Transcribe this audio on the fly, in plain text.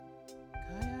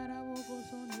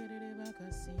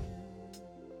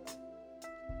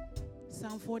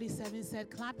Psalm 47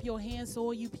 said, clap your hands,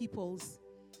 all you peoples.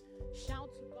 Shout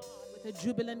to God with a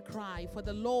jubilant cry, for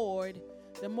the Lord,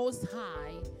 the Most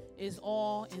High, is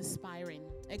awe-inspiring.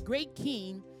 A great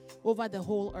king over the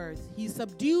whole earth. He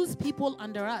subdues people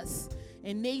under us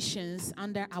and nations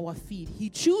under our feet.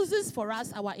 He chooses for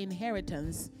us our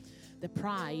inheritance, the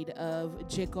pride of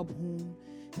Jacob whom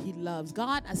he loves.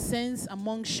 God ascends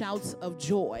among shouts of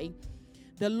joy,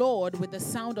 the Lord with the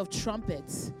sound of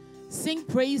trumpets. Sing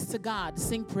praise to God,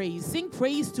 sing praise. Sing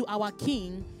praise to our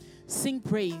King, sing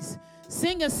praise.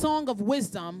 Sing a song of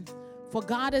wisdom, for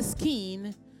God is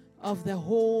king of the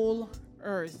whole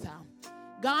earth.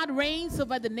 God reigns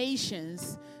over the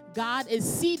nations. God is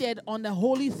seated on the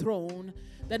holy throne.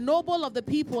 The noble of the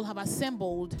people have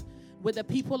assembled with the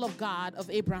people of God of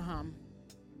Abraham.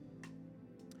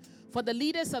 For the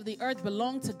leaders of the earth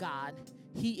belong to God.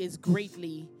 He is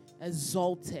greatly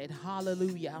exalted.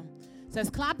 Hallelujah. It says,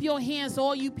 clap your hands,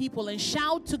 all you people, and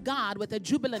shout to God with a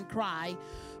jubilant cry.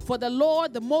 For the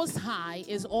Lord, the Most High,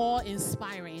 is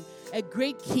awe-inspiring, a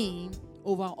great king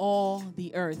over all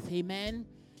the earth. Amen.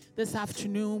 This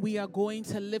afternoon, we are going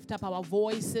to lift up our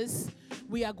voices.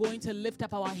 We are going to lift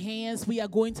up our hands. We are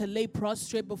going to lay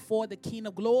prostrate before the King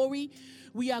of Glory.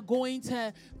 We are going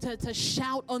to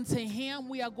shout unto him.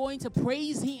 We are going to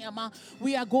praise him.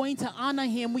 We are going to honor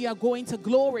him. We are going to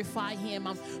glorify him.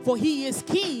 For he is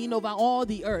king over all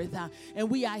the earth. And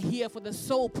we are here for the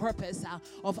sole purpose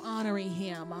of honoring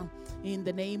him. In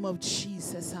the name of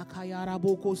Jesus.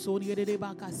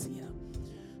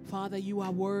 Father, you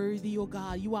are worthy, oh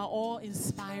God. You are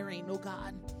all-inspiring, oh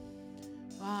God.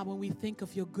 When we think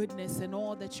of your goodness and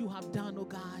all that you have done, oh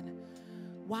God,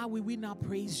 why will we not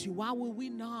praise you? Why will we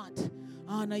not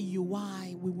honor you?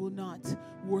 Why we will not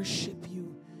worship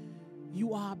you?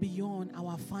 You are beyond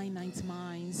our finite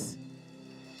minds.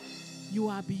 You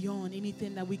are beyond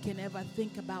anything that we can ever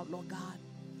think about, Lord God.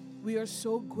 We are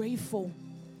so grateful.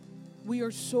 We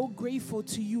are so grateful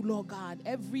to you, Lord God,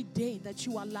 every day that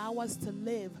you allow us to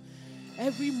live.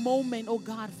 Every moment, oh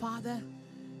God, Father,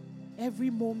 every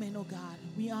moment, oh God,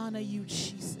 we honor you,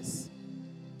 Jesus.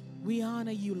 We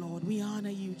honor you, Lord. We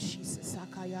honor you, Jesus.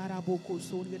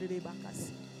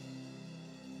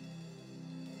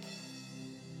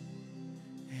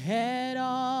 Head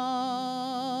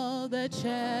of the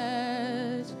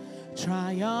church,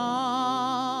 triumphant,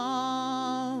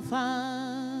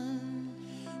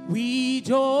 we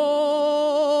joyfully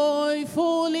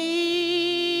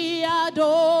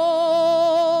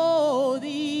adore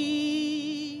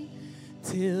thee,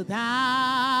 till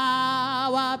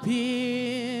thou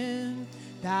appear,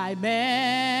 thy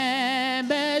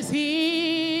members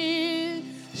here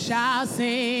shall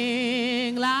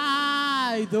sing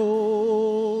like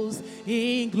those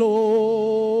in glory.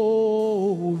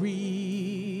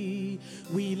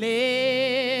 We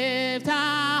lift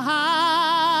our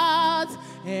hearts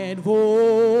and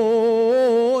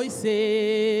voices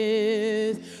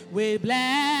with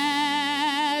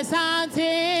blessed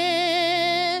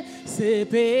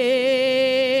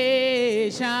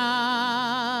anticipation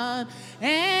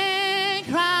and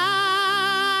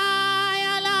cry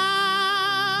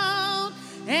aloud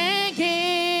and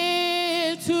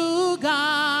give to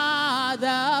God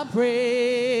the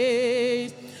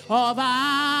praise of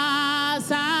our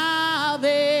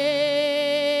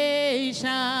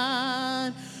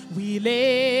salvation. We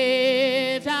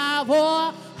lift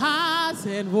our hearts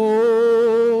and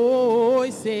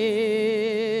voices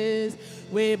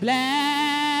with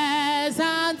blessed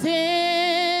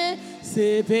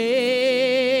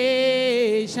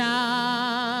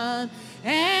anticipation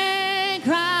and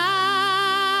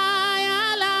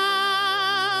cry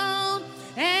aloud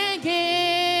and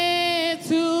give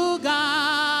to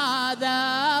God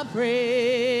the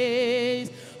praise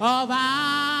of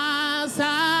our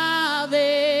salvation.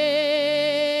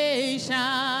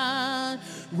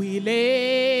 We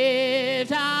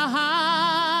lift our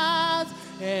hearts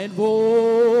and voices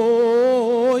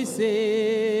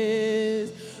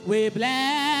with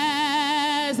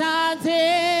blessed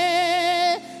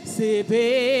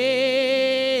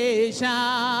anticipation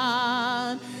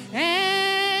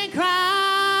and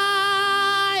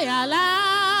cry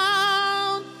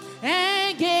aloud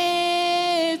and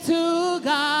give to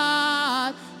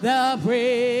God the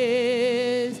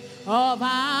praise of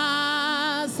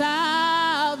our salvation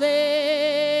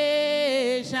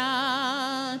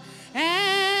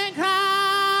and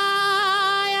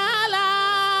cry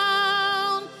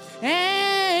aloud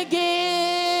and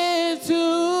give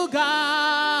to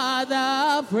God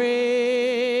the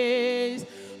praise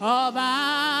of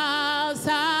our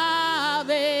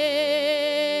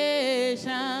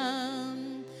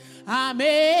salvation. Amazing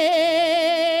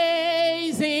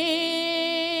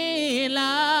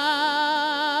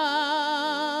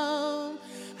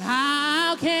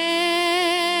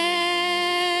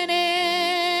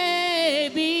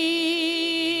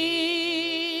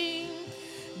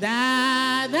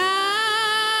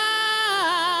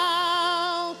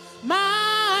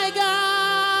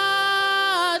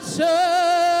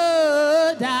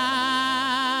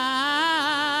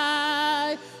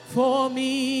for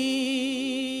me.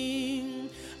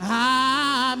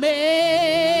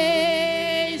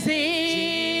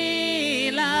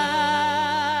 Amazing love.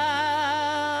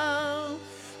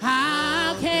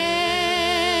 How can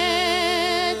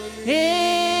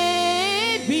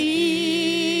it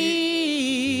be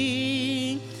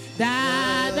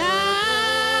that thou,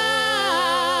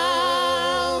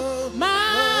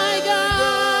 my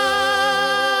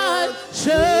God,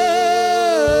 should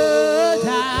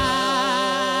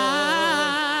die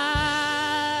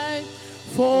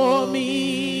for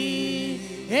me?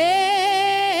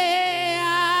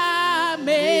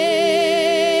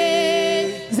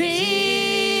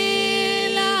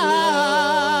 Amazing love.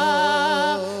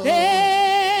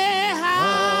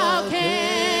 How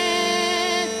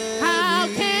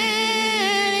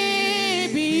can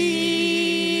it be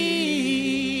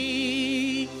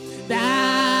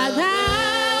that thou,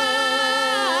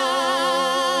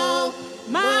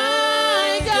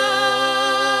 my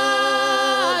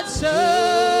God, should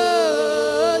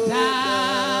die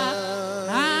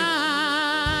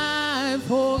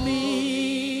for me?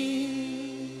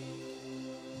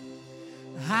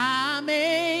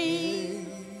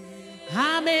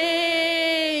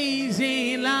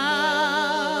 Amazing love.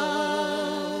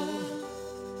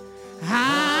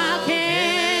 How can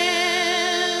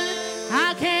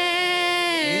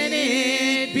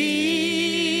it be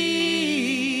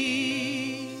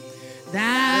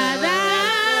that thou,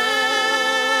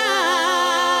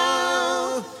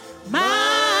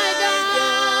 my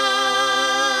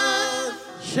God,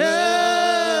 should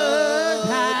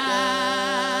die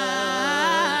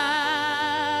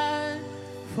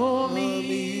for me?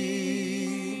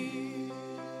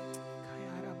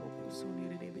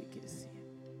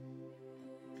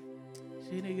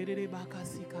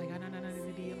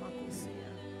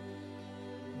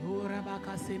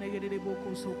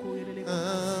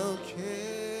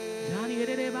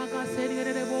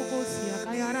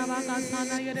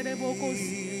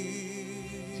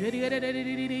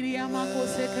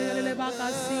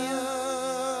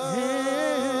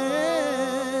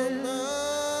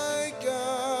 My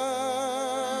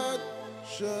God,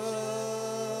 should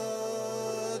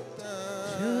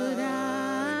die Should die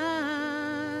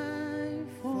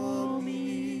for me.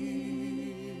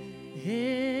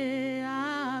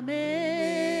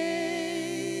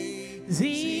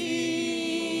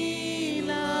 Amazing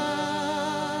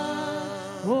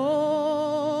love.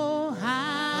 Oh,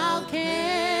 how can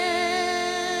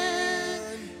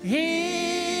it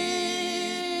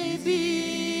be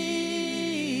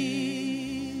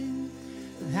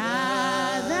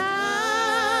that thou,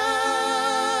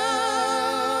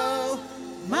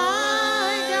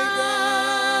 my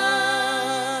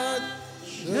God,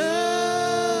 should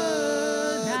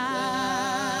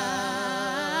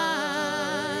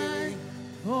die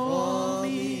for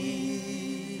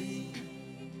me?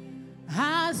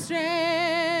 How strength,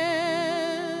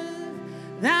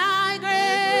 thy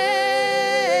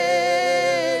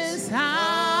grace,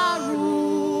 how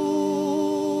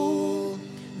rule,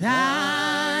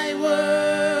 thy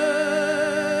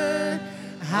word,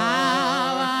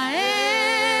 how I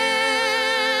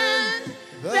end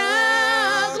the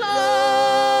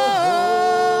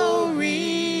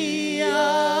glory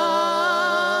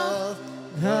of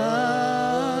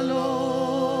the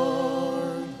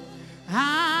Lord.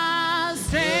 How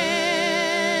strength,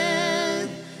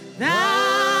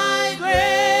 thy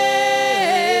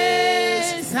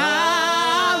grace,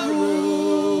 how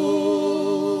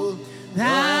rule,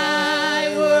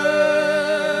 thy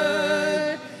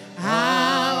word,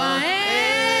 how I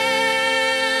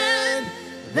end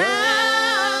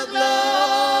the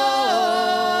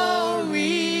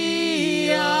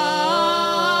glory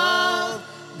of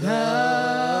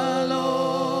the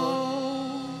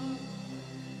Lord.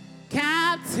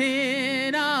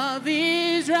 Captain of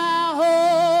Israel,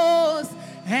 host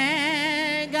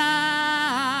and guide.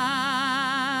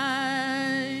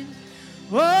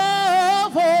 Oh,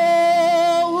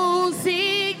 for who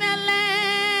seek the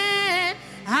land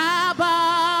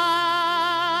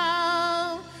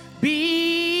above,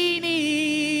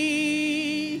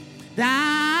 beneath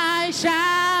thy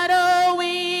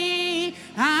shadowy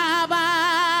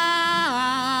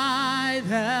abide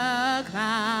the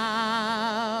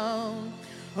cloud.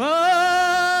 Oh,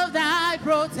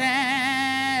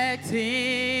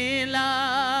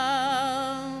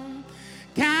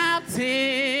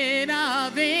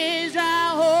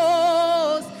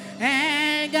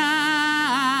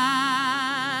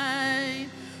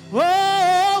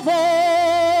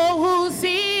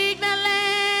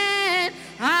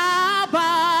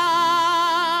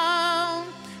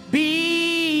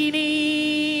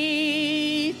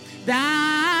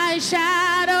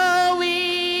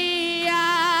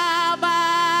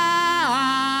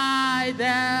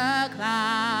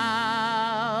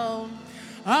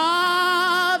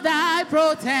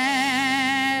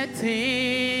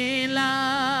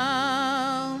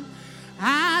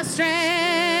 strength,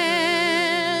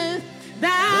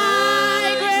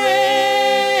 thy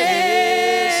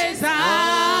grace,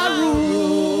 our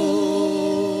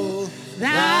rule,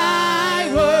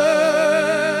 thy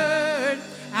word,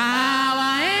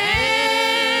 our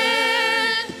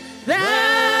end, the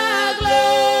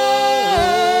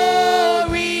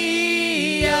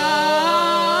glory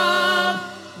of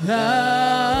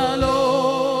the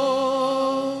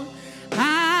Lord.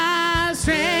 Our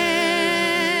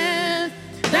strength,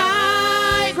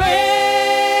 thy grace,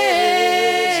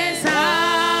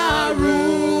 our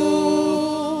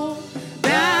rule,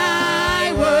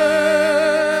 thy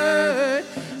word,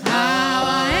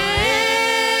 our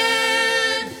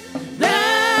end,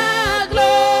 the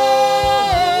glory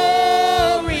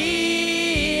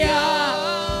of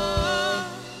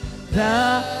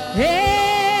the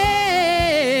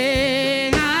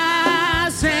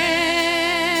our strength,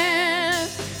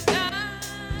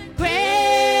 grace,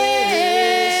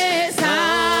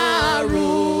 our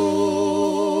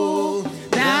rule,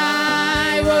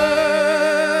 thy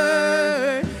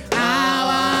word,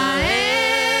 our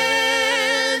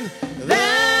end, the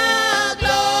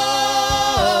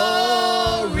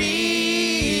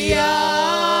glory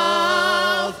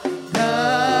of the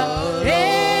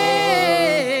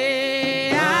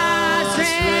our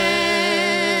strength,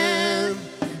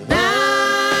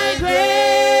 thy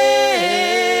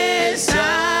grace,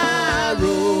 our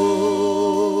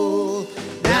rule,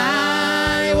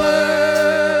 thy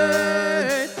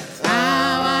word,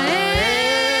 our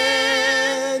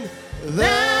end,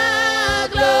 the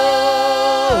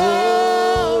glory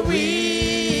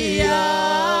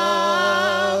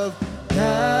of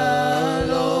the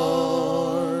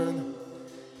Lord.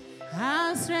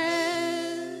 Our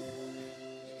strength,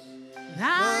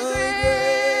 thy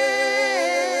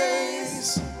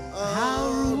grace,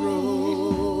 our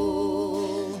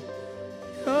rule,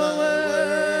 your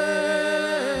word,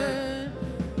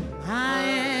 my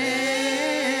end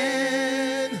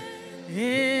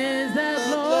is the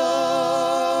glory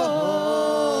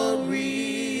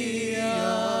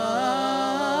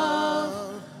of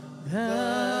the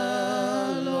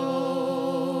Lord.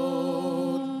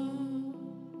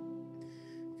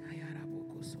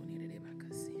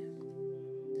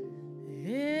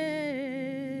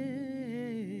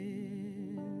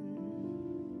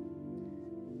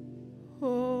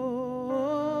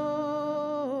 Oh,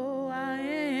 I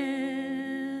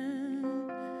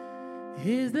am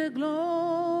is the glory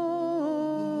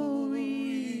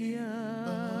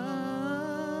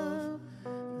of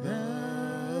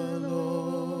the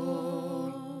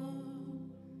Lord.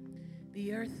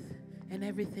 The earth and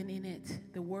everything in it,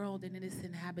 the world and its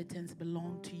inhabitants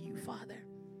belong to you, Father.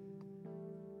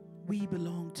 We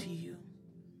belong to you.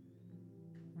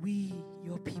 We,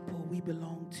 your people, we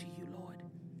belong to you, Lord.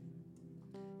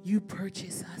 You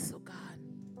purchase us, oh God.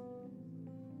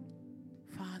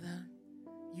 Father,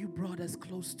 you brought us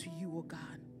close to you, oh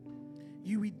God.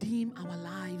 You redeem our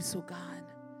lives, oh God,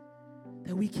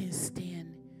 that we can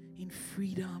stand in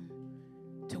freedom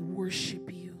to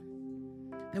worship you,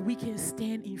 that we can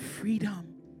stand in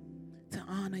freedom to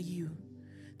honor you,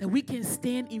 that we can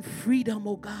stand in freedom,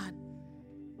 oh God,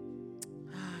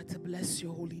 to bless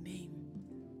your holy name.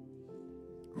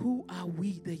 Who are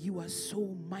we that you are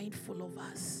so mindful of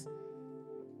us,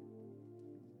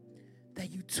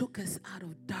 that you took us out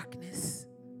of darkness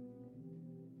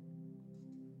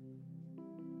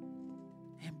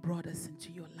and brought us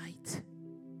into your light,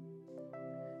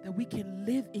 that we can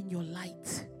live in your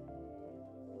light,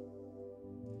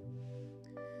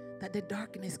 that the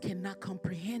darkness cannot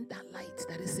comprehend that light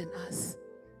that is in us,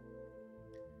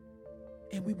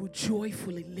 and we will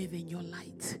joyfully live in your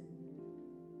light,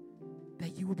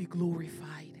 that you will be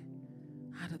glorified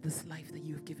out of this life that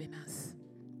you have given us.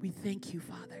 We thank you,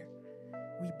 Father.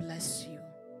 We bless you.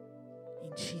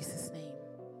 In Jesus' name,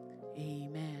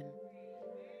 amen.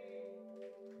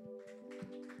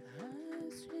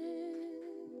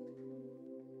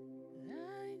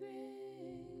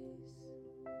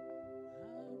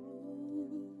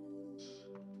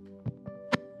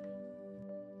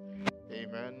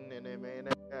 Amen and amen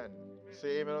and amen.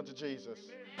 Say amen unto Jesus.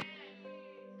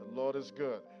 The Lord is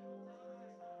good.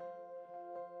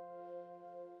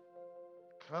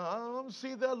 Come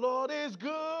see the Lord is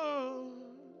good.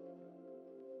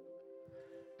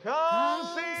 Come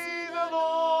see the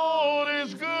Lord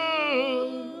is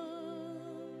good.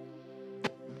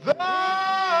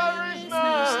 There is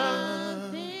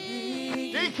nothing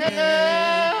He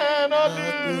cannot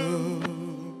do.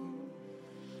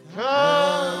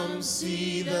 Come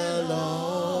see the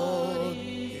Lord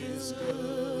is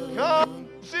good. Come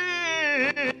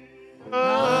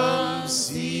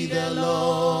see the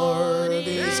Lord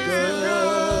is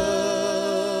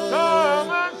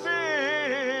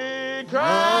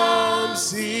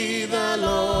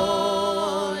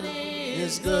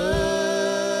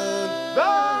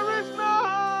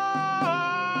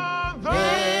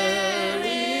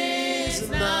is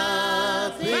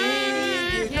nothing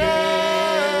He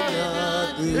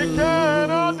cannot do. He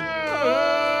cannot do.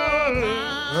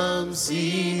 Come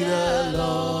see the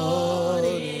Lord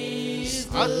is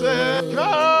I said,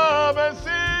 come and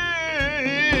see.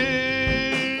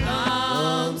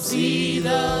 Come see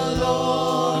the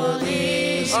Lord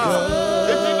is good.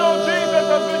 If you know Jesus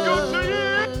has been good to you,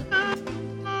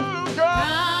 come.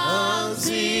 Come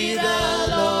see the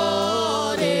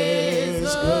Lord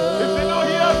is good. If you know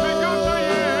He has been good to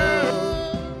you,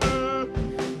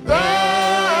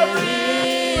 there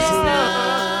is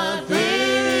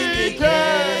nothing He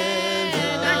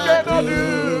cannot do.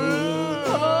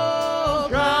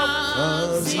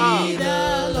 Come see the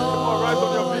Rise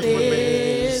on your Lord feet with me.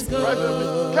 is Rise on your feet.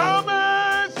 good. Come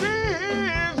and see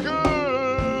His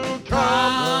good.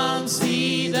 Come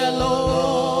see the I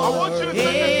Lord. want you to sing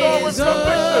this song with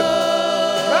conviction.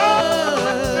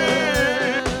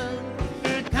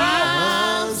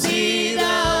 Come see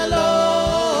the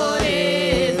Lord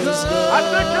is good. I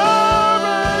said, come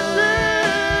and see.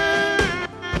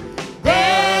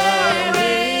 There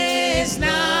is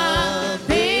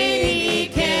nothing He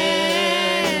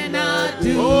cannot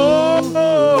do.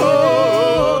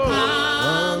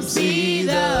 Come see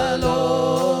the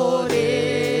Lord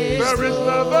is There is good.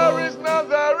 none, there is none,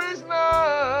 there is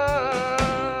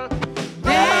none.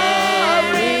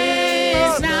 There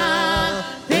is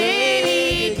nothing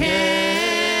He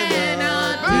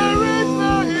cannot There is do.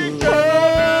 none He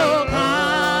cannot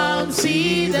Come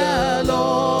see the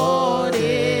Lord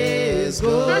is do.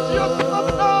 Take yourself,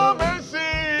 good. come and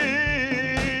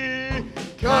see.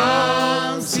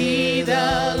 Come see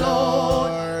the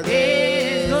Lord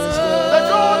is The good.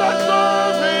 God I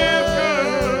serve is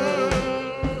good.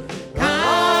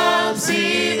 Come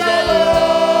see the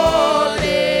Lord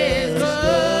is good.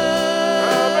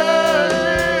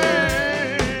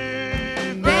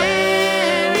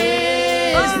 There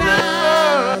is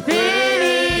nothing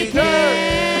He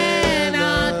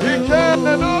cannot He do.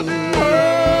 cannot do.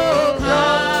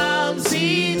 Come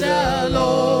see the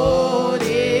Lord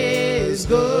is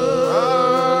good.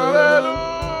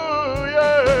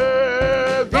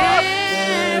 Hallelujah.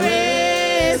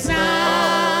 There is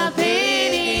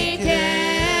nothing He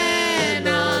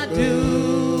cannot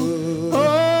do.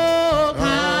 Oh,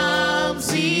 come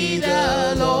see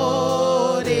the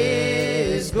Lord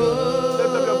is Lift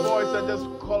up your good. voice and just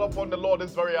call upon the Lord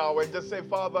this very hour and just say,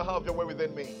 Father, have your way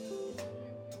within me.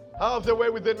 Have your way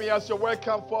within me as your word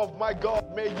come forth. My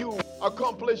God, may you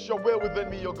accomplish your will within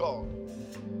me, your God.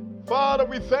 Father,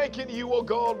 we thank in you, O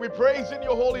God. We praise in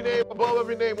your holy name above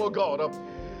every name, O God.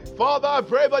 Father, I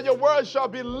pray that your word shall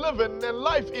be living and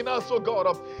life in us, O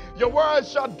God. Your word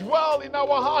shall dwell in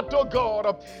our heart, O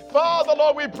God. Father,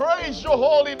 Lord, we praise your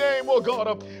holy name, O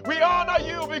God. We honor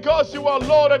you because you are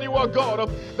Lord and you are God.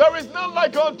 There is none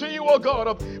like unto you, O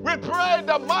God. We pray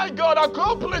that, my God,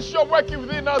 accomplish your work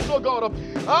within us, O God.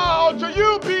 Unto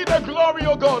you be the glory,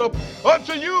 O God.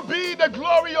 Unto you be the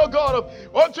glory, O God.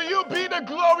 Unto you be the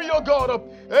glory, O God.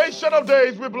 Ancient of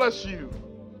days, we bless you.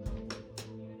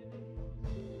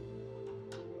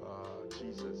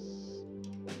 Jesus.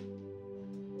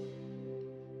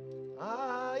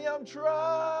 I am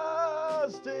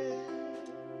trusting.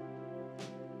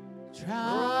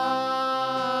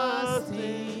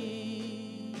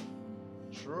 Trusting,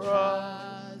 Trusting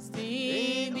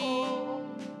trusting in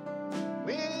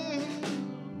me.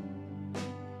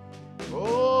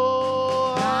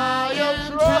 Oh, I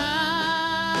am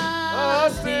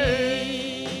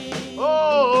trusting.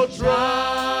 Oh,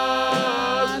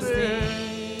 trusting.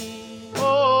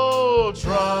 Oh,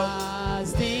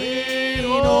 trusting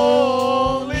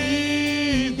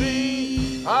only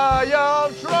thee. I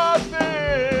am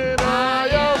trusting. I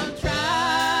am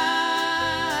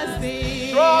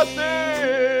trusting,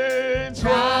 trusting.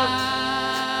 trusting,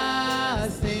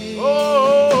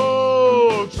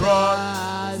 Oh,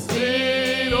 trust.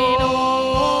 trusting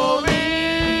only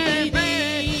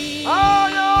thee.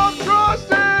 I am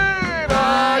trusting.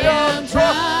 I am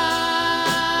trusting.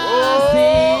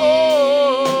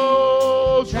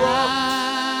 Oh,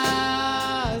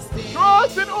 trusting,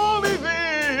 trusting only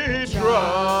thee.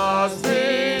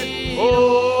 Trusting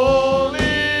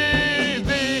only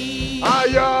thee. I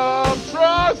am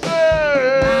trusting.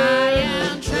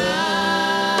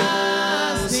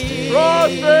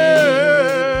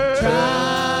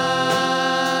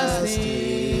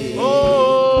 trusting,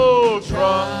 Oh,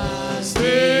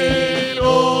 trusting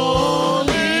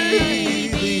only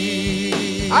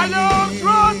thee. I am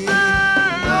trusting. I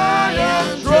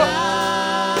am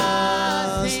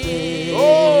trusting.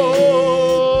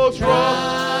 Oh,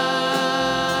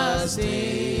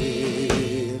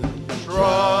 trusting.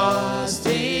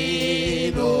 Trusting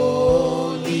only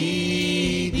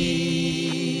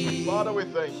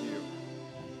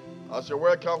As your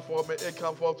word come forth, may it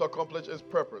come forth to accomplish its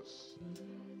purpose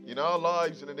in our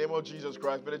lives in the name of Jesus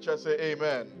Christ. May the church say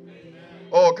amen.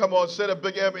 Oh, come on, say the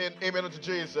big amen, amen unto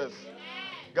Jesus.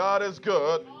 God is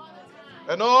good,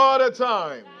 and all the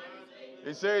time.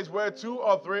 He says, where 2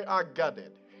 or 3 are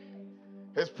gathered,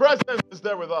 His presence is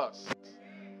there with us.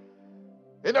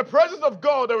 In the presence of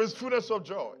God, there is fullness of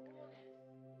joy.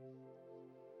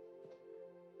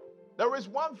 There is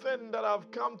one thing that I've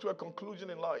come to a conclusion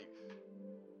in life,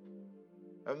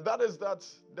 and that is that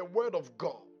the Word of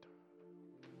God,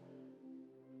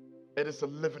 it is a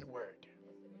living Word.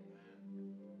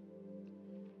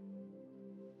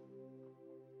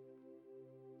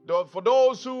 For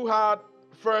those who had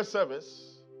first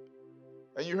service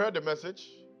and you heard the message,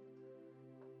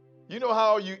 you know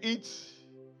how you eat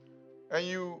and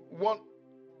you want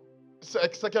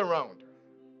a second round.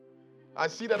 I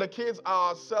see that the kids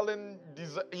are selling,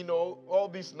 all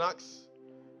these snacks,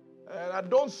 and I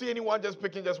don't see anyone just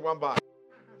picking just one bag.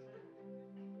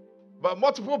 But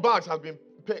multiple bags have been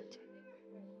picked.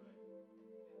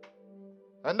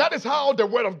 And that is how the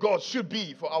Word of God should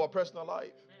be for our personal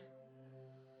life.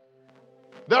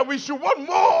 That we should want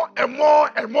more and more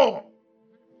and more.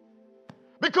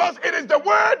 Because it is the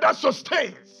Word that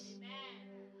sustains.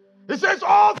 It says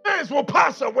all things will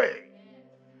pass away,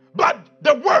 but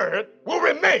the Word will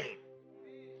remain.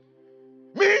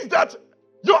 Means that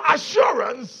your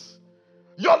assurance,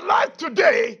 your life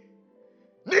today,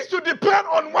 needs to depend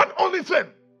on one only thing.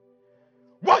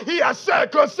 What He has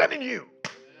said concerning you.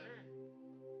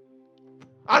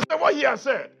 I said what He has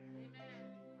said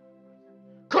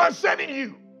concerning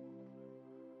you.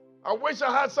 I wish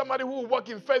I had somebody who would walk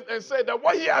in faith and say that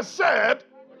what He has said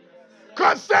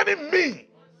concerning me.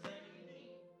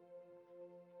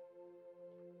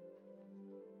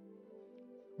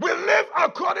 We live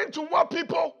according to what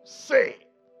people say.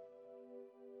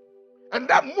 And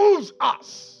that moves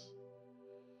us.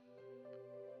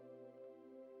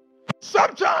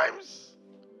 Sometimes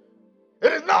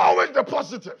it is not always the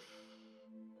positive.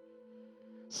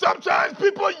 Sometimes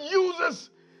people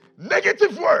use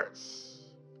negative words.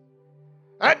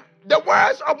 And the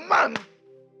words of man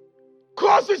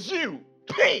causes you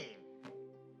pain.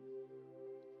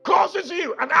 Causes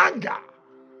you an anger.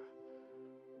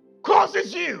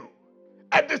 Causes you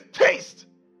a distaste.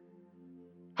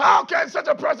 How can such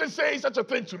a person say such a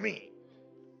thing to me?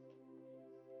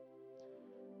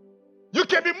 You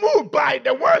can be moved by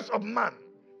the words of man.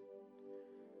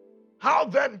 How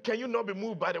then can you not be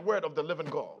moved by the word of the living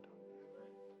God?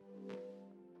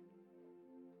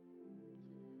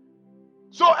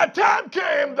 So a time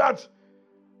came that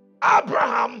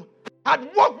Abraham had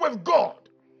walked with God.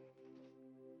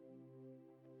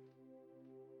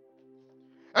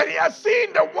 And he has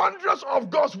seen the wonders of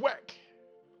God's work.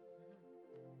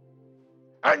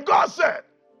 And God said,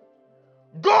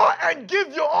 go and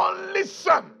give your only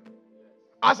son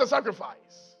as a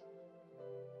sacrifice.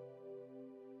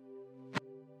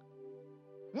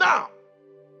 Now,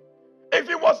 if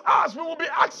it was us, we would be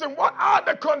asking, what are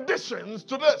the conditions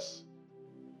to this?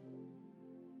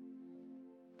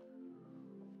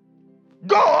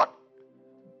 God,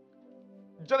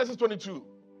 Genesis 22.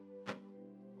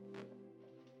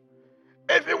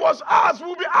 If it was us, we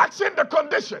would be asking the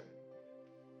condition.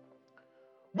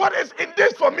 What is in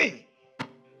this for me?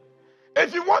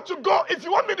 If you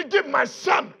want me to give my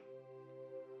son,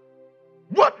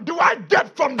 what do I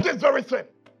get from this very thing?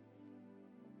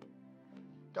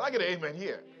 Can I get an amen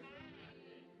here?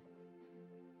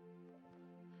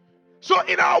 So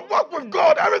in our walk with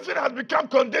God, everything has become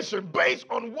conditioned based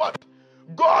on what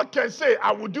God can say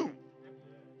I will do.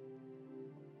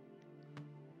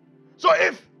 So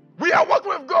if we are walking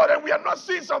with God and we are not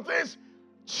seeing some things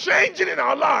changing in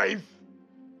our life,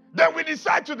 then we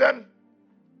decide to then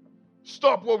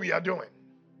stop what we are doing.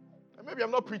 And maybe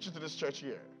I'm not preaching to this church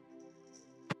here.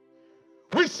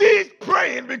 We cease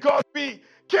praying because we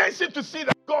can't seem to see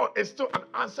that God is still an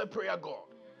answered prayer God.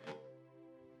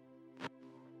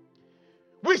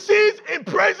 We cease in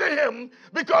praising Him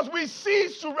because we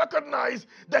cease to recognize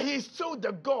that He is still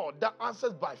the God that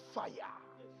answers by fire.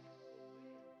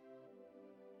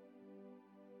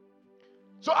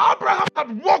 So Abraham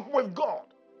had walked with God.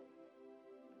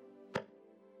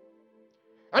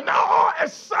 And now all of a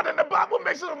sudden the Bible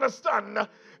makes us understand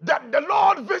that the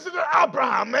Lord visited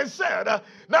Abraham and said,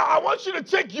 now I want you to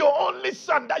take your only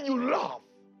son that you love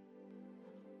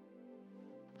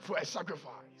for a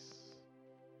sacrifice.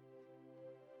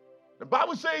 The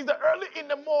Bible says that early in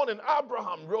the morning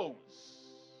Abraham rose.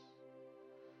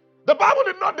 The Bible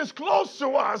did not disclose to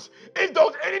us if there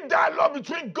was any dialogue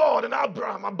between God and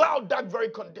Abraham about that very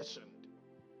condition.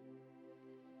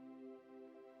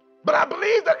 But I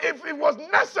believe that if it was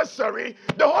necessary,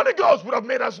 the Holy Ghost would have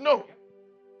made us know.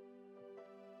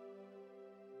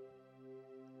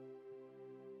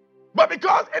 But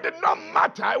because it did not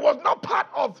matter, it was not part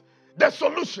of the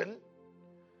solution,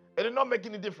 it did not make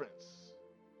any difference.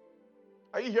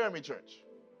 Are you hearing me, church?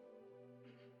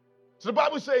 So the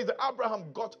Bible says that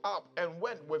Abraham got up and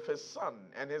went with his son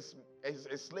and his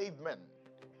slave men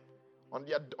on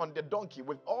their donkey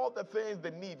with all the things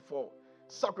they need for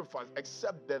sacrifice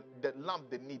except the lamb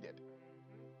they needed.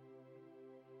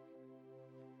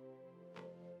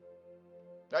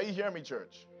 Are you hearing me,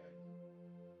 church?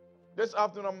 This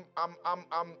afternoon,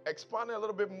 I'm expanding a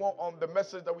little bit more on the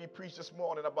message that we preached this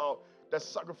morning about the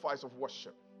sacrifice of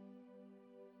worship.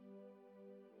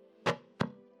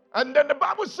 And then the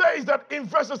Bible says that in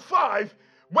verses 5,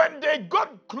 when they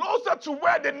got closer to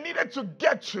where they needed to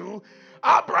get to,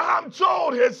 Abraham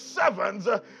told his servants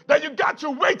that you got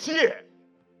to wait here.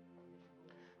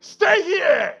 Stay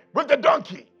here with the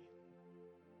donkey.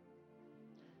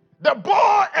 The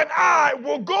boy and I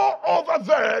will go over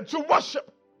there to worship.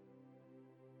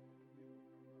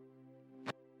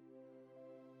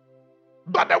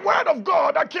 But the word of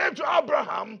God that came to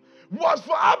Abraham was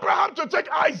for Abraham to take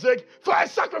Isaac for a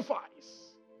sacrifice.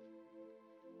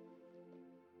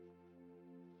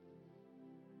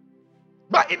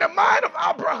 But in the mind of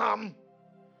Abraham,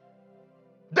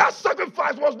 that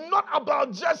sacrifice was not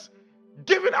about just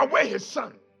giving away his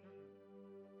son.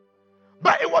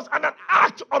 But it was an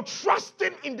act of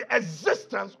trusting in the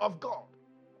existence of God.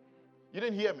 You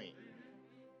didn't hear me.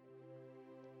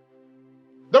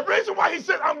 The reason why he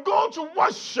said, I'm going to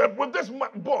worship with this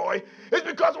boy is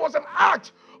because it was an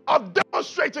act of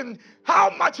demonstrating how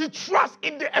much he trusts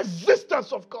in the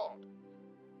existence of God.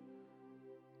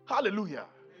 Hallelujah.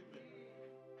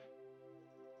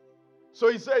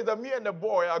 So he says that me and the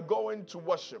boy are going to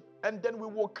worship, and then we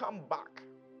will come back.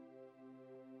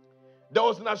 There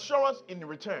was an assurance in the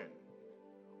return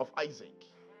of Isaac.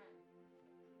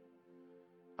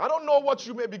 I don't know what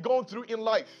you may be going through in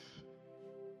life,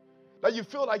 that you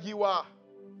feel like you are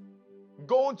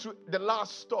going to the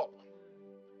last stop,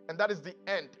 and that is the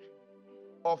end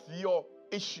of your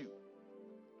issue.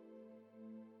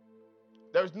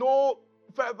 There is no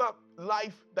further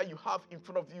life that you have in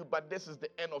front of you, but this is the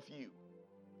end of you.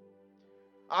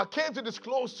 I came to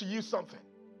disclose to you something.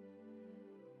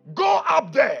 Go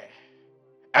up there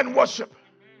and worship.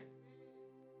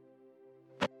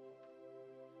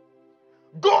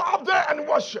 Go up there and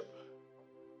worship.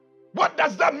 What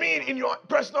does that mean in your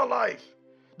personal life?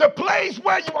 The place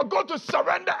where you are going to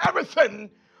surrender everything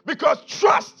because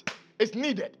trust is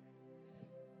needed.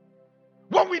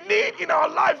 What we need in our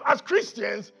life as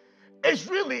Christians is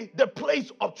really the place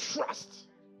of trust.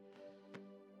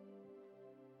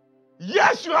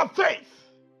 Yes, you have faith.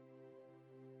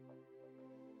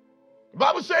 The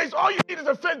Bible says all you need is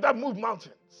a faith that moves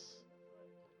mountains.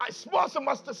 I small as a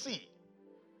mustard seed.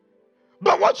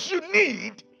 But what you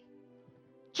need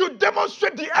to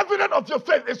demonstrate the evidence of your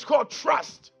faith is called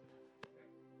trust.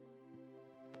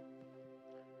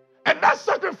 And that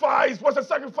sacrifice was a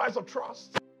sacrifice of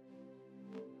trust.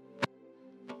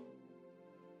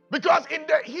 Because in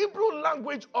the Hebrew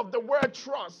language of the word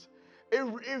trust,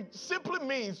 it simply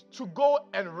means to go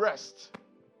and rest.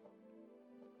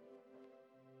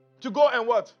 To go and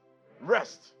what?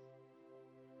 Rest.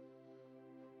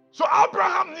 So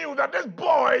Abraham knew that this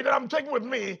boy that I'm taking with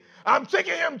me, I'm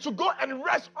taking him to go and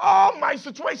rest all my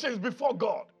situations before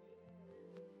God.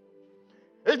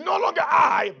 It's no longer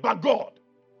I, but God.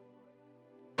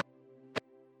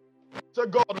 So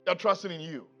God, we are trusting in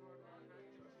you.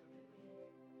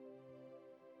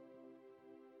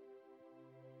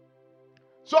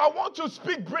 So I want to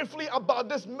speak briefly about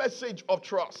this message of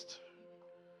trust.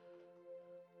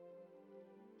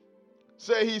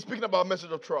 Say he's speaking about a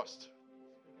message of trust.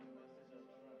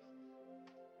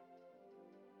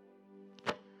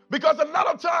 Because a lot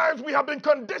of times we have been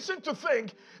conditioned to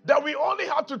think that we only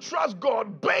have to trust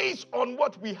God based on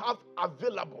what we have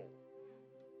available.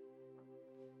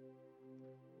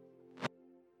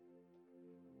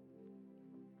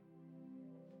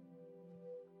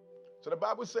 So the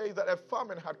Bible says that a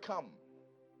famine had come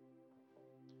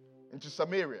into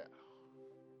Samaria.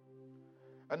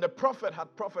 And the prophet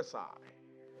had prophesied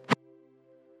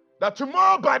that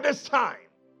tomorrow by this time,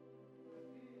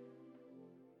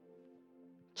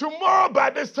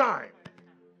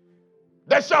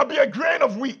 there shall be a grain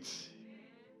of wheat.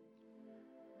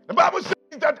 The Bible says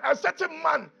that a certain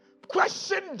man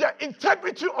questioned the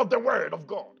integrity of the word of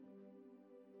God.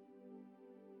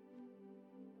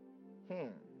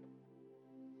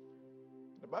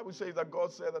 The Bible says that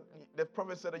God said that the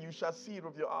prophet said that you shall see it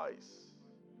with your eyes.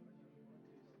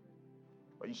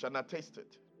 but you shall not taste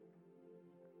it.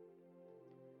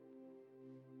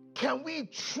 Can we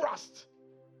trust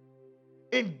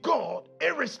in God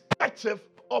irrespective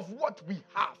of what we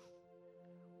have?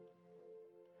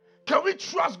 Can we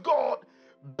trust God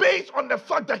based on the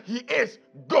fact that He is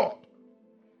God?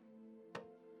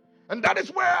 And that is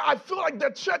where I feel like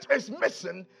the church is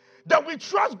missing, that we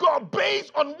trust God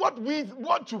based on what we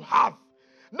want to have,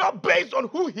 not based on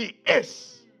who He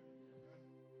is.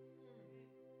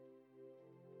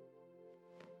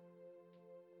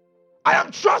 I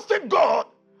am trusting God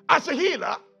as a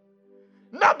healer,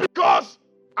 not because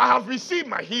I have received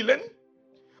my healing,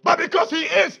 but because He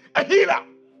is a healer.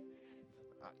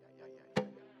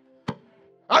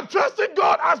 I'm trusting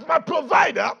God as my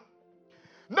provider,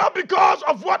 not because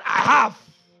of what I have,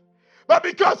 but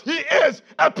because He is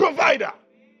a provider.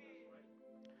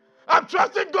 I'm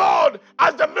trusting God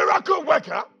as the miracle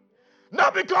worker,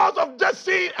 not because of just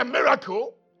seeing a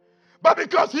miracle, but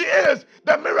because He is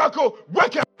the miracle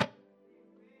worker.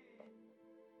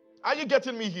 Are you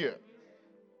getting me here?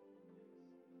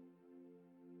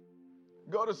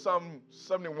 Go to Psalm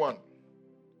 71,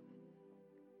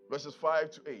 verses 5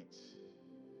 to 8.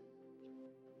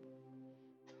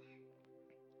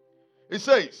 It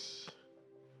says,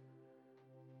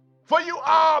 "For you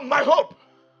are my hope,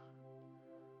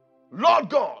 Lord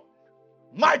God,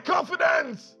 my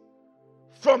confidence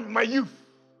from my youth.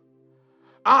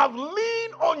 I have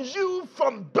leaned on you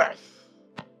from birth."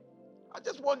 I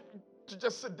just want to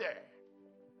just sit there.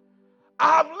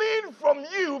 I have leaned from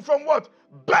you from what?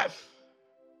 Birth.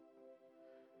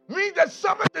 Means that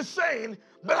someone is saying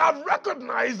that I've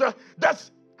recognized that,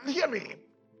 hear me,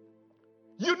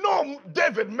 you know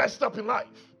David messed up in life.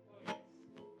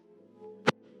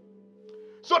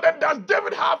 So then does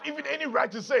David have even any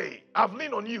right to say, I've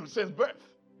leaned on you since birth?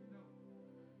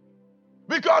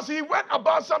 Because he went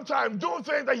about sometime doing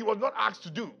things that he was not asked to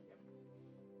do.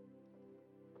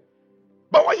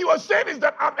 But what he was saying is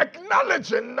that I'm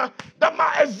acknowledging that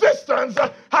my existence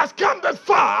has come this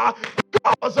far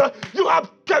because you have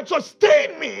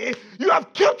sustained me, you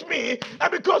have kept me,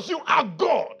 and because you are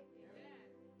God.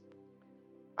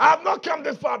 I have not come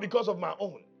this far because of my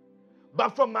own, but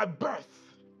from my birth.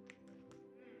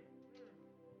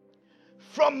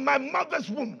 From my mother's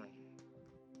womb,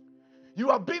 you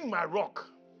have been my rock.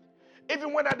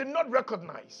 Even when I did not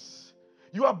recognize,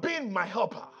 you have been my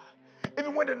helper.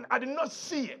 Even when I did not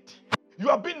see it, you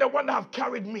have been the one that have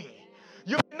carried me.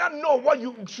 You did not know what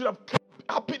you should have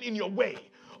happened in your way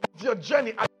of your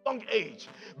journey at a young age.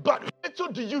 But little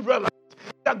do you realize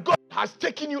that God has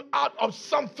taken you out of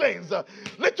some things.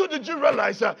 Little did you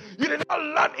realize you did not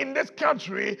land in this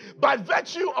country by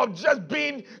virtue of just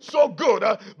being so good,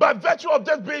 by virtue of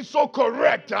just being so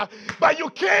correct, but you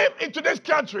came into this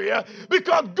country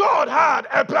because God had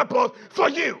a purpose for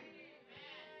you.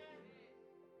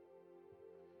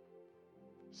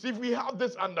 See, if we have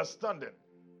this understanding,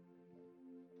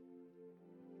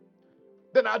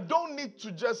 then I don't need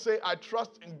to just say I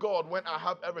trust in God when I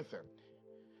have everything.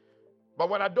 But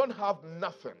when I don't have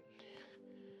nothing,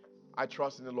 I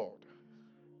trust in the Lord.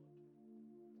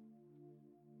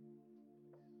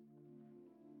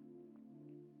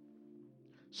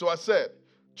 So I said,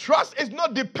 trust is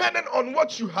not dependent on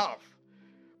what you have,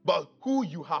 but who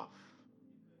you have.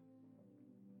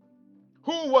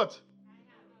 Who what?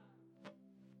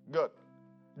 Good.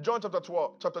 John chapter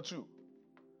 2.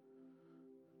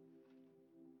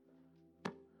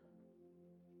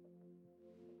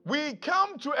 We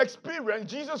come to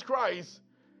experience Jesus Christ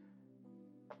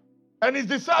and his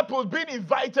disciples being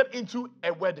invited into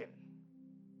a wedding.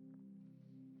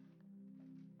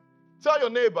 Tell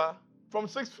your neighbor from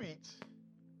 6 feet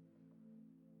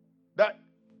that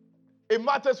it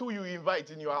matters who you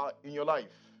invite in your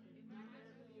life.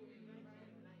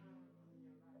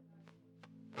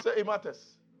 Say it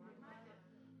matters.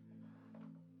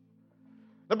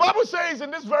 The Bible says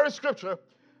in this very scripture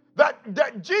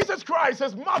that Jesus Christ,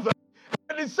 his mother,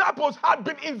 and the disciples had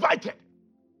been invited.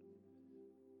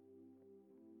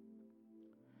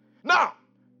 Now,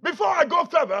 before I go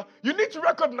further, you need to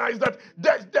recognize that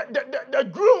the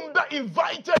groom that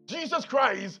invited Jesus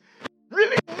Christ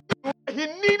really knew he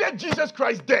needed Jesus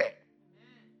Christ there.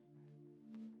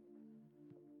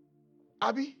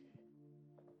 Abby?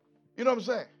 You know what I'm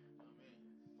saying?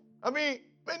 I mean,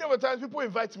 many of the times people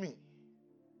invite me.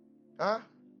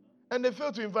 And they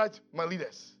fail to invite my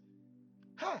leaders.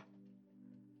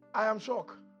 I am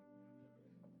shocked.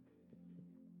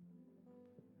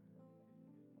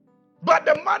 But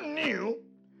the man knew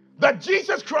that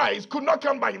Jesus Christ could not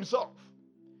come by himself.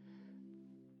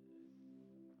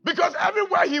 Because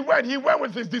everywhere he went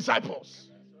with his disciples.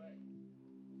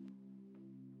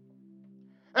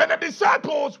 And the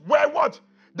disciples were what?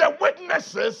 The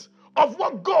witnesses of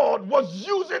what God was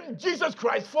using Jesus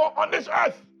Christ for on this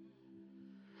earth.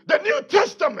 The New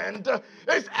Testament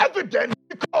is evident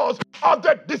because of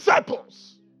the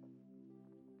disciples.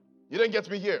 You didn't get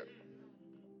me here.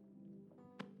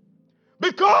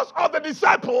 Because of the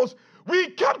disciples, we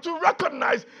come to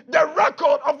recognize the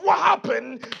record of what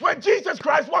happened when Jesus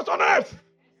Christ was on earth.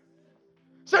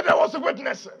 So there was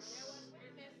witnesses.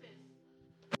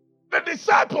 The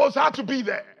disciples had to be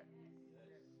there.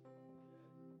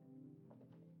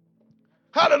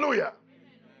 Hallelujah.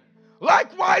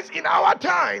 Likewise, in our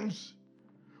times,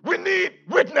 we need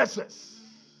witnesses.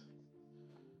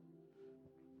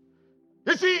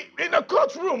 You see, in a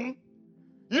courtroom,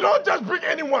 you don't just bring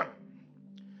anyone.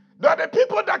 The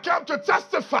people that come to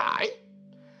testify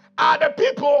are the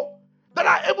people that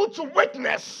are able to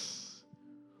witness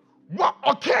what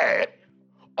occurred,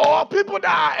 or people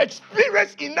that are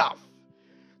experienced enough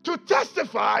to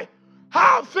testify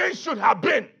how things should have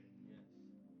been.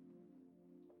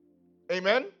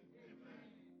 Amen?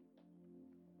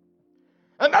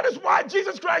 And that is why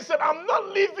Jesus Christ said, I'm not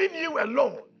leaving you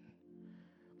alone,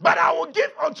 but I will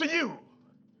give unto you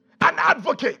an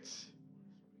advocate.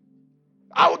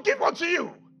 I will give unto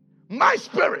you my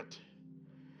spirit.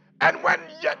 And when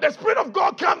the Spirit of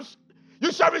God comes,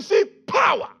 you shall receive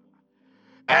power.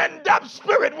 And that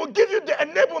Spirit will give you the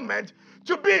enablement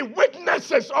to be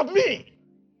witnesses of me.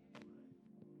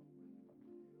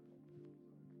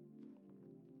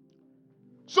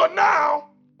 So now,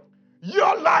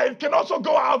 your life can also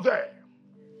go out there.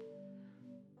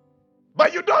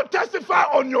 But you don't testify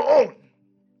on your own.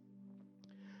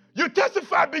 You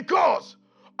testify because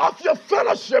of your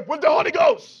fellowship with the Holy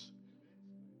Ghost.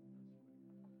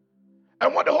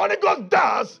 And what the Holy Ghost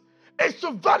does is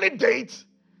to validate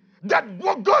that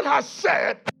what God has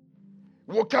said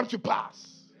will come to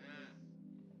pass.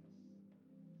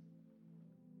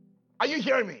 Are you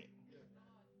hearing me?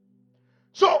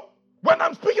 So, when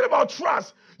I'm speaking about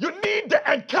trust, you need the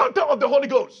encounter of the Holy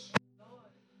Ghost.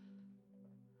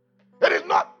 It is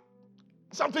not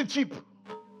something cheap.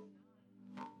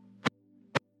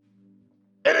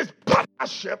 It is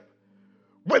partnership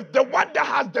with the one that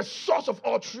has the source of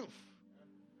all truth.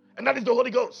 And that is the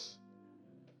Holy Ghost.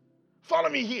 Follow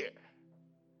me here.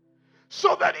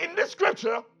 So that in this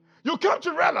scripture, you come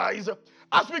to realize,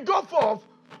 as we go forth,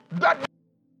 that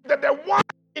the wine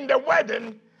in the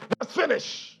wedding was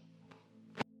finished.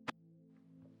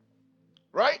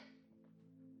 Right?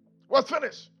 Was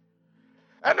finished.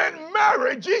 And then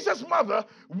Mary, Jesus' mother,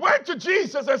 went to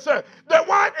Jesus and said, the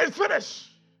wine is finished.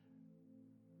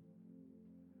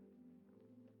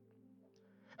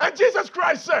 And Jesus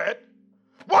Christ said,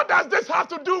 what does this have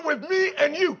to do with me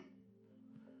and you?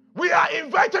 We are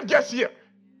invited guests here.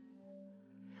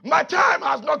 My time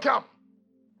has not come.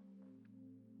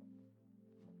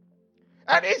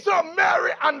 And instead of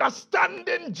Mary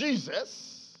understanding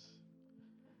Jesus,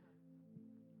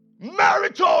 Mary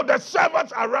told the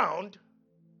servants around,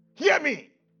 hear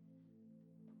me.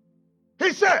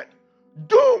 He said,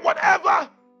 do whatever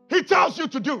he tells you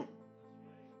to do.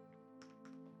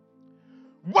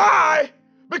 Why?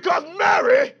 Because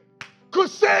Mary could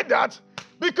say that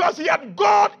because he had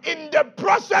gone in the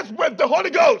process with the Holy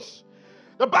Ghost.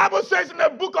 The Bible says in the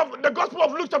book of the Gospel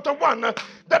of Luke chapter 1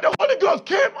 that the Holy Ghost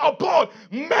came upon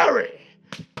Mary.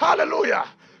 Hallelujah.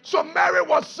 So Mary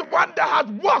was one that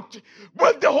had walked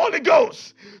with the Holy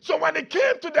Ghost. So when it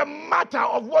came to the matter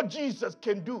of what Jesus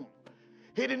can do,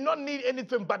 he did not need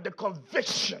anything but the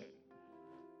conviction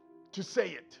to say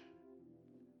it.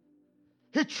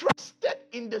 He trusted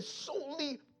in the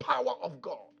solely power of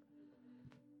God.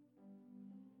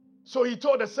 So he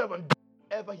told the servant, do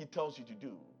whatever he tells you to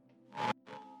do.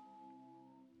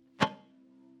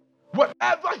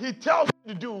 Whatever he tells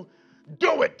you to do,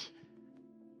 do it.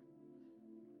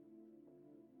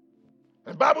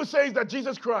 The Bible says that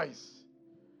Jesus Christ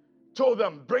told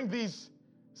them, bring these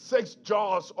 6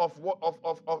 jars of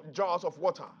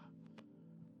water.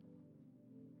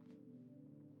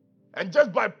 And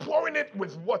just by pouring it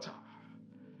with water,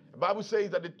 the Bible says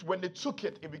that when they took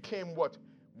it, it became what?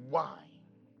 Wine.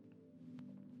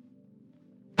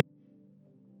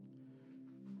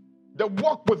 The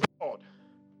walk with God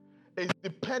is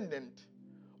dependent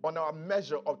on our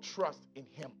measure of trust in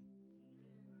him.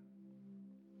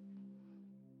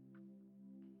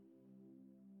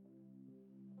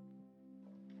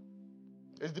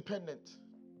 It's dependent.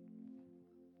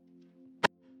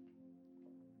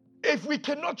 If we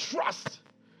cannot trust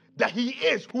that he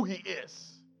is who he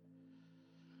is,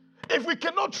 if we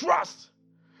cannot trust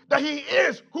that he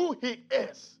is who he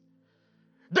is,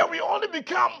 then we only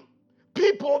become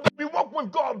people that we walk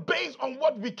with God based on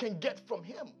what we can get from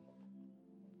Him.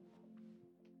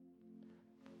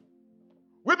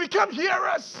 We become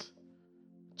hearers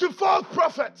to false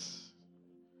prophets.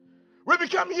 We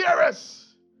become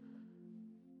hearers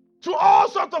to all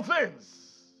sorts of things.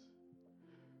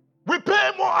 We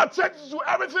pay more attention to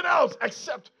everything else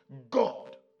except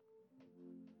God.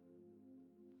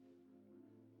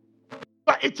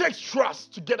 But it takes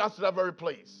trust to get us to that very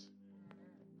place.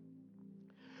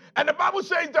 And the Bible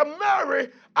says that Mary,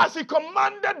 as he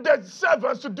commanded the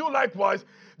servants to do likewise,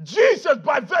 Jesus,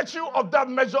 by virtue of that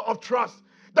measure of trust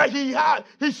that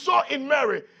he saw in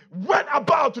Mary, went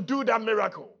about to do that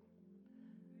miracle.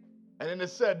 And then it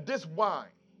said, this wine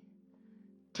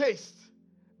tastes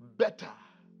better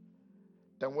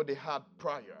than what they had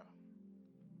prior.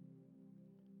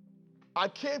 I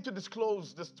came to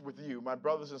disclose this with you, my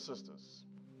brothers and sisters.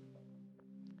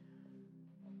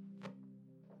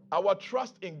 Our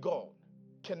trust in God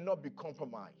cannot be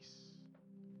compromised.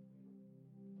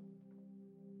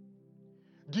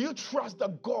 Do you trust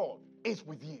that God is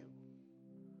with you?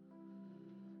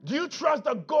 Do you trust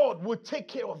that God will take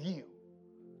care of you?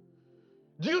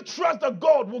 Do you trust that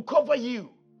God will cover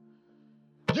you?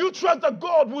 Do you trust that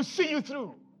God will see you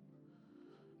through?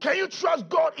 Can you trust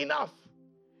God enough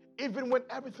even when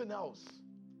everything else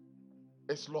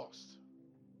is lost?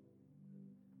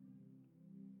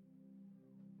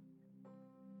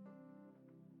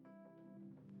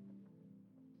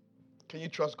 Can you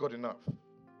trust God enough?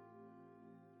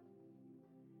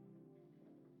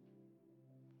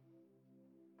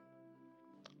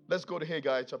 Let's go to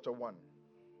Haggai chapter 1,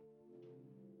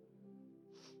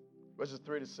 verses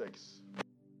 3 to 6.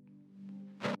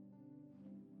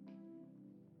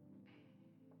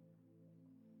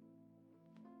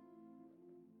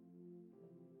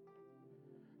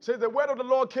 Says the word of the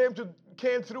Lord came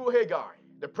through Haggai,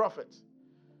 the prophet.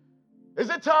 Is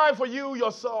it time for you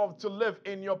yourself to live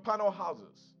in your panel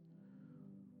houses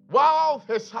while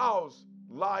his house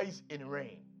lies in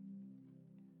rain?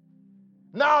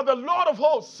 Now the Lord of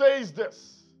hosts says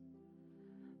this: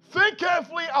 think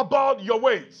carefully about your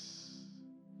ways.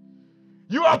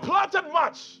 You have planted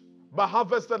much, but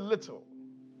harvested little.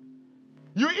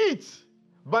 You eat,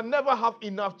 but never have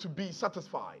enough to be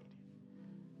satisfied.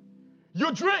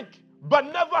 You drink, but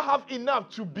never have enough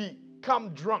to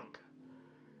become drunk.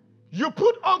 You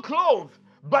put on clothes,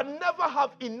 but never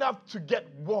have enough to get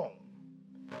warm.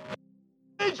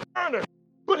 Each earner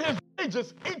put his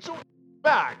wages into a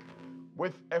bag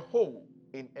with a hole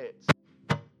in it.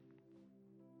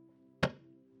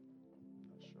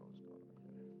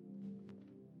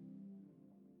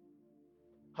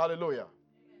 Hallelujah.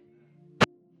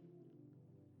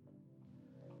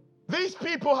 These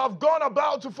people have gone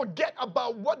about to forget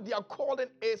about what their calling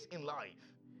is in life.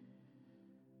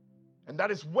 And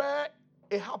that is where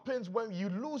it happens when you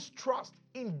lose trust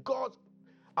in God's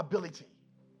ability.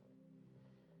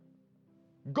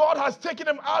 God has taken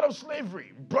them out of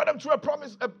slavery, brought them to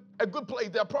a good place,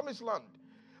 their promised land.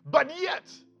 But yet,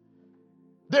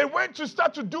 they went to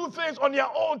start to do things on their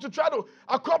own to try to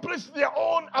accomplish their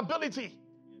own ability.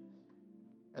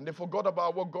 And they forgot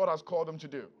about what God has called them to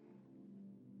do.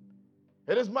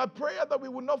 It is my prayer that we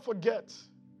will not forget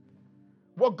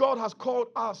what God has called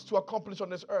us to accomplish on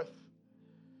this earth.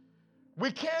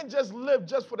 We can't just live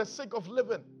just for the sake of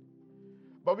living,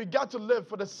 but we got to live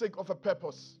for the sake of a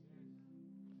purpose.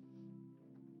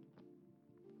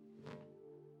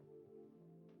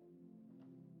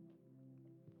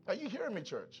 Are you hearing me,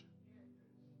 church?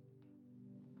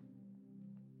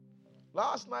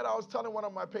 Last night I was telling one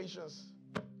of my patients,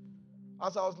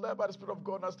 as I was led by the Spirit of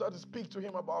God, and I started to speak to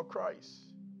him about Christ.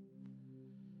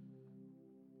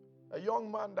 A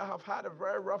young man that have had a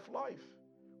very rough life,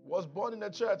 was born in the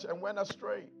church and went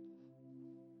astray.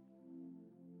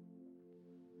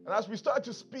 And as we started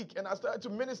to speak and I started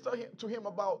to minister to him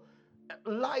about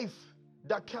life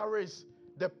that carries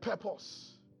the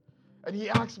purpose, and he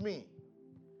asked me,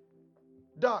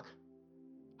 Doc,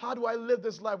 how do I live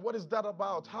this life? What is that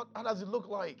about? How does it look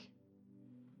like?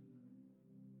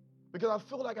 Because I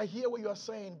feel like I hear what you are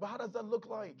saying, but how does that look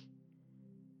like?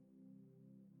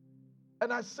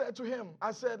 And I said to him,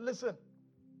 I said, listen,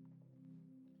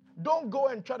 don't go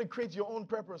and try to create your own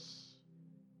purpose.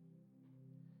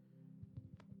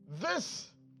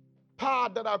 This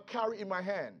pad that I carry in my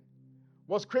hand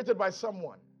was created by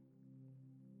someone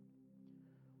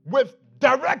with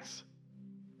direct,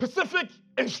 specific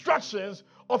instructions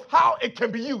of how it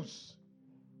can be used.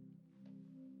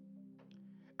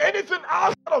 Anything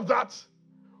outside of that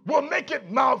will make it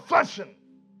malfunction.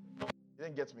 You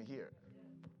didn't get me here.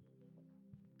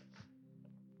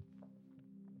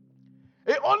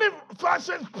 It only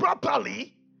functions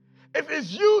properly if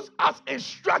it's used as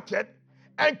instructed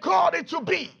and called it to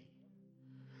be.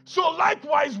 So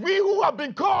likewise, we who have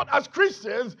been called as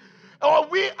Christians, or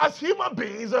we as human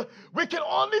beings, we can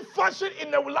only function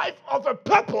in the life of a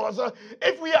purpose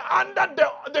if we are under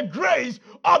the grace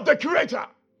of the Creator.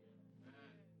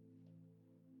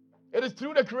 It is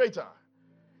through the Creator.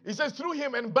 He says, through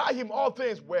him and by him all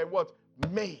things were what?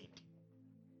 Made.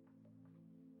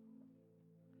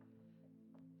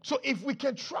 So if we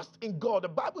can trust in God, the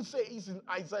Bible says in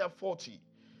Isaiah 40,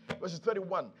 verses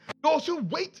 31, those who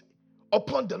wait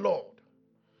upon the Lord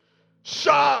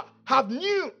shall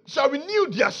renew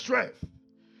their strength.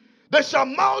 They shall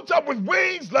mount up with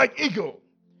wings like eagle.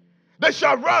 They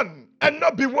shall run and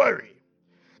not be weary.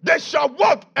 They shall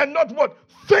walk and not what?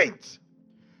 Faint.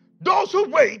 Those who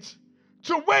wait,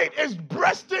 to wait is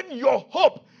resting your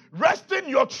hope, resting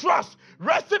your trust,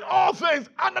 resting all things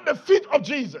under the feet of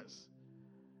Jesus.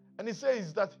 And he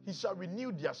says that he shall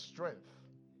renew their strength.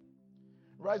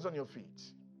 Rise on your feet.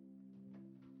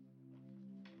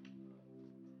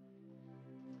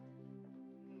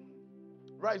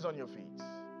 Rise on your feet.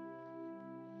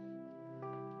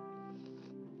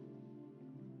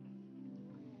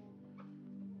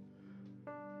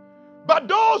 But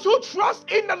those who trust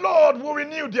in the Lord will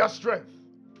renew their strength.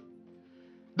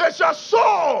 They shall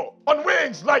soar on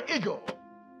wings like eagle.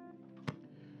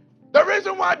 The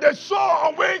reason why they soar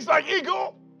on wings like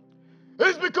eagle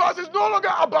is because it's no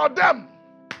longer about them,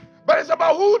 but it's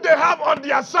about who they have on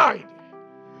their side.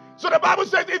 So the Bible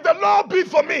says, if the Lord be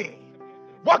for me,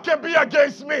 what can be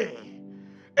against me?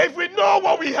 If we know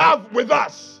what we have with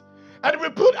us, and we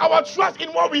put our trust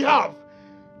in what we have,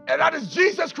 and that is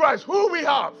Jesus Christ, who we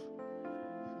have,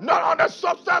 not on the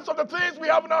substance of the things we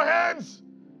have in our hands,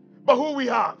 but who we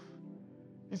have.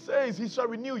 He says, he shall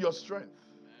renew your strength.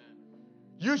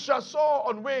 You shall soar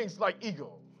on wings like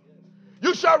eagle.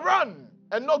 You shall run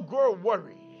and not grow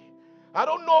weary. I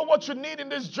don't know what you need in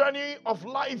this journey of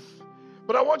life,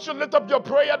 but I want you to lift up your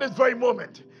prayer this very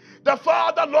moment. The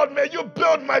Father, Lord, may you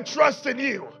build my trust in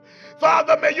you.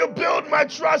 Father, may you build my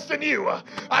trust in you.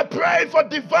 I pray for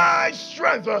divine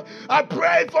strength. I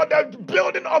pray for the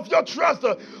building of your trust.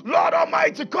 Lord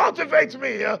Almighty, cultivate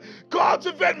me.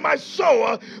 Cultivate my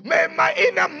soul. May my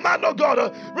inner man, oh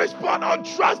God, respond on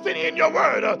trusting in your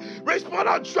word. Respond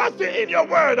on trusting in your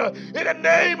word. In the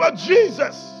name of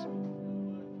Jesus.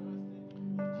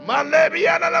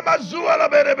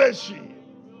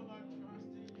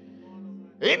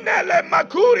 Inele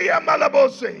makuria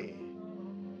malabose.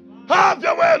 Have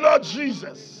your way, Lord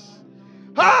Jesus.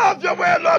 Have your way, Lord.